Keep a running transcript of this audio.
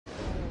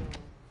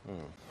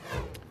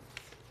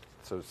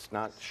So it's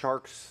not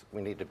sharks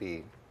we need to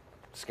be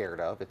scared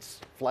of. It's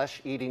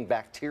flesh-eating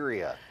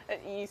bacteria.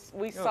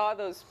 We saw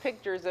those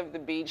pictures of the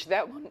beach.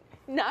 That one,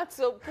 not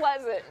so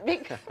pleasant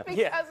because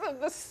of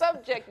the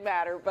subject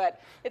matter,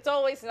 but it's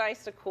always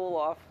nice to cool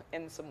off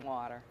in some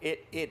water.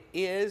 It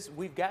is.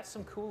 We've got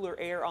some cooler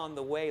air on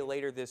the way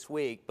later this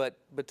week, but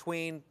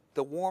between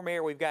the warm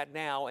air we've got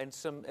now and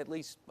some, at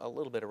least a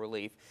little bit of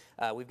relief,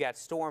 we've got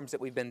storms that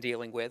we've been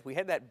dealing with. We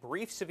had that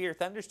brief severe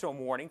thunderstorm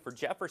warning for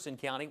Jefferson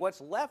County.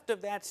 What's left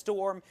of that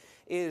storm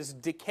is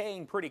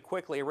decaying pretty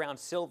quickly around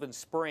Sylvan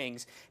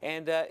Springs,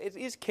 and it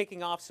is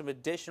kicking off some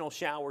additional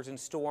showers and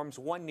storms,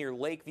 one near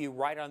Lakeview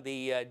right on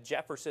the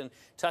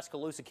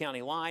Jefferson-Tuscaloosa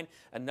County line,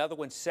 another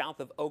one south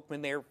of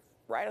Oakman there,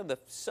 right on the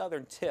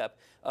southern tip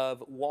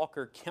of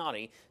Walker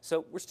County.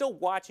 So we're still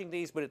watching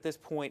these, but at this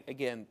point,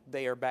 again,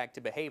 they are back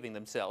to behaving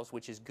themselves,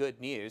 which is good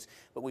news.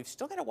 But we've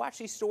still got to watch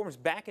these storms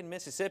back in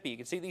Mississippi. You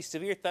can see these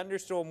severe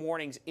thunderstorm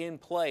warnings in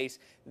place.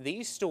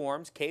 These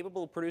storms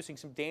capable of producing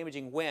some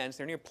damaging winds.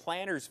 They're near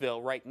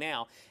Plantersville right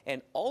now.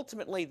 And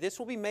ultimately, this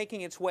will be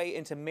making its way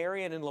into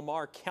Marion and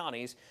Lamar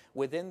counties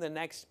within the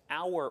next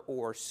hour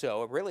or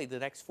so, really the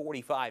next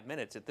 45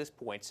 minutes at this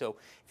point. So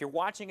if you're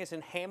watching us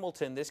in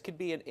Hamilton, this could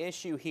be an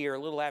issue here a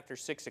little after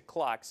 6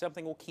 o'clock,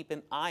 something we'll keep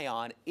an eye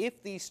on.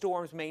 If these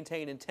storms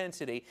maintain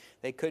intensity,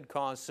 they could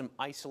cause some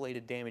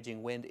isolated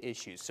damaging wind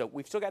issues. So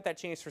we've still got that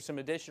chance for some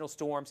additional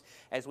storms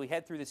as we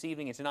head through this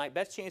evening and tonight.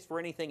 Best chance for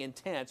anything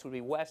intense would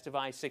be west of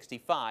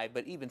I-65,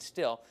 but even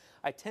still,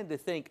 I tend to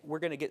think we're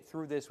going to get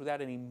through this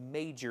without any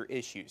major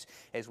issues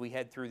as we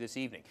head through this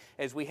evening.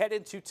 As we head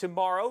into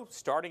tomorrow,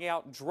 starting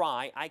out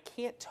dry, I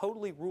can't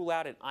totally rule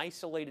out an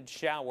isolated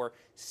shower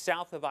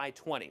south of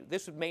I-20.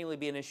 This would mainly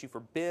be an issue for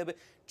Bibb,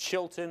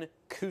 Chilton,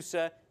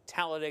 Coosa,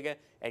 Talladega,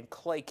 and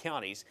Clay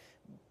counties.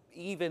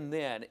 Even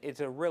then, it's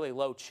a really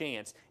low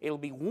chance. It'll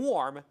be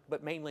warm,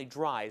 but mainly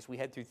dry as we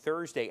head through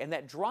Thursday. And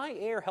that dry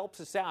air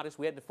helps us out as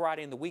we head to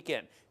Friday and the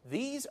weekend.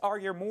 These are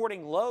your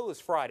morning lows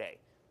Friday.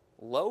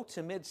 Low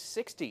to mid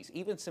 60s,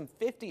 even some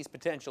 50s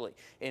potentially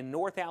in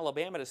North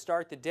Alabama to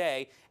start the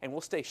day, and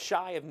we'll stay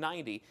shy of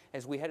 90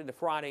 as we head into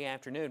Friday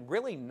afternoon.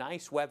 Really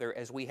nice weather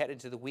as we head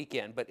into the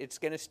weekend, but it's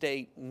going to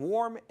stay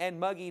warm and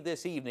muggy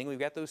this evening. We've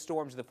got those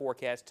storms in the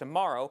forecast.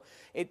 Tomorrow,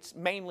 it's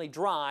mainly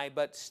dry,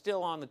 but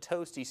still on the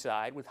toasty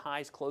side with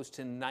highs close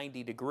to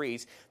 90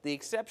 degrees. The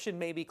exception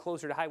may be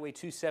closer to Highway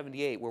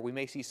 278, where we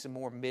may see some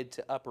more mid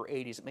to upper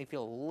 80s. It may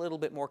feel a little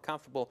bit more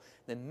comfortable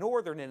than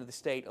northern end of the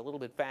state, a little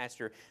bit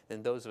faster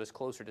than those of us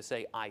closer to,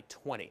 say,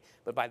 I-20.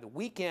 But by the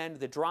weekend,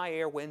 the dry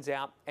air wins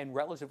out and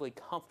relatively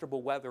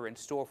comfortable weather in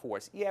store for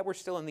us. Yeah, we're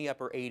still in the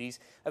upper 80s,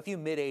 a few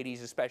mid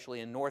 80s,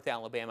 especially in North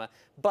Alabama,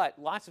 but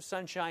lots of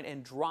sunshine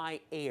and dry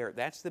air.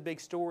 That's the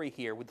big story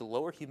here. With the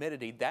lower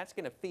humidity, that's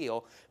going to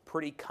feel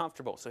pretty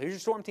comfortable. So here's your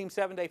Storm Team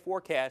 7-day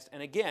forecast.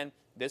 And again,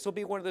 this will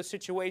be one of those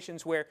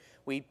situations where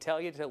we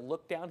tell you to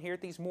look down here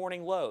at these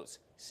morning lows.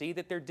 See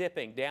that they're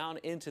dipping down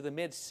into the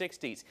mid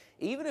 60s,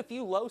 even a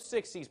few low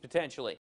 60s potentially.